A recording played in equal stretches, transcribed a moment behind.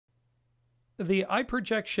The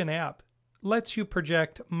iProjection app lets you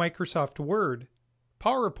project Microsoft Word,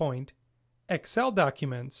 PowerPoint, Excel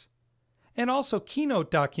documents, and also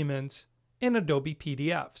Keynote documents and Adobe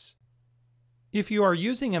PDFs. If you are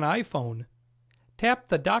using an iPhone, tap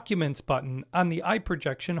the Documents button on the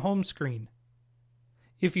iProjection home screen.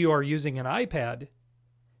 If you are using an iPad,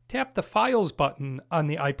 tap the Files button on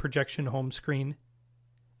the iProjection home screen,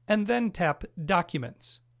 and then tap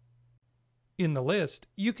Documents. In the list,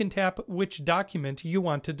 you can tap which document you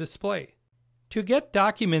want to display. To get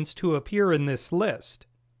documents to appear in this list,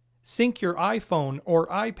 sync your iPhone or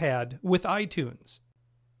iPad with iTunes,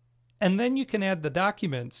 and then you can add the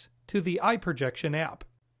documents to the iProjection app.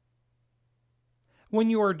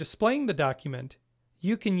 When you are displaying the document,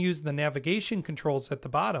 you can use the navigation controls at the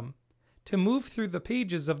bottom to move through the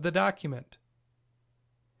pages of the document.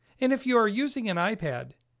 And if you are using an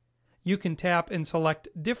iPad, you can tap and select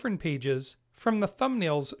different pages from the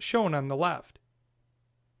thumbnails shown on the left.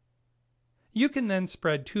 You can then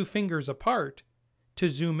spread two fingers apart to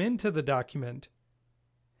zoom into the document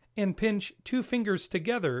and pinch two fingers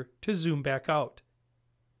together to zoom back out.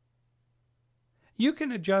 You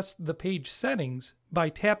can adjust the page settings by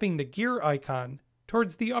tapping the gear icon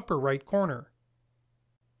towards the upper right corner.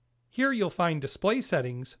 Here you'll find display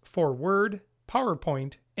settings for Word,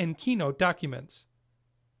 PowerPoint, and Keynote documents.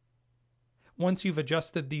 Once you've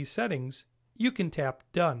adjusted these settings, you can tap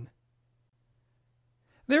Done.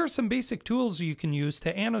 There are some basic tools you can use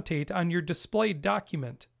to annotate on your displayed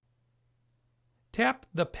document. Tap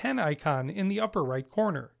the pen icon in the upper right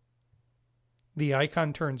corner. The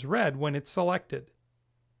icon turns red when it's selected.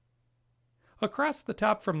 Across the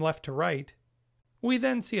top from left to right, we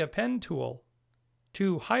then see a pen tool,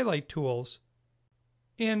 two highlight tools,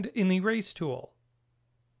 and an erase tool.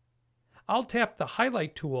 I'll tap the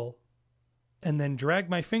highlight tool and then drag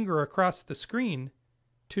my finger across the screen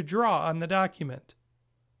to draw on the document.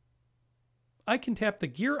 I can tap the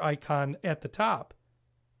gear icon at the top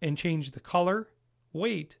and change the color,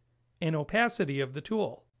 weight, and opacity of the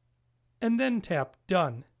tool, and then tap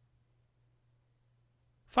Done.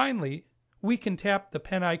 Finally, we can tap the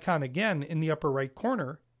pen icon again in the upper right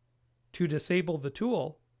corner to disable the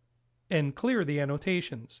tool and clear the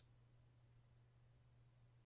annotations.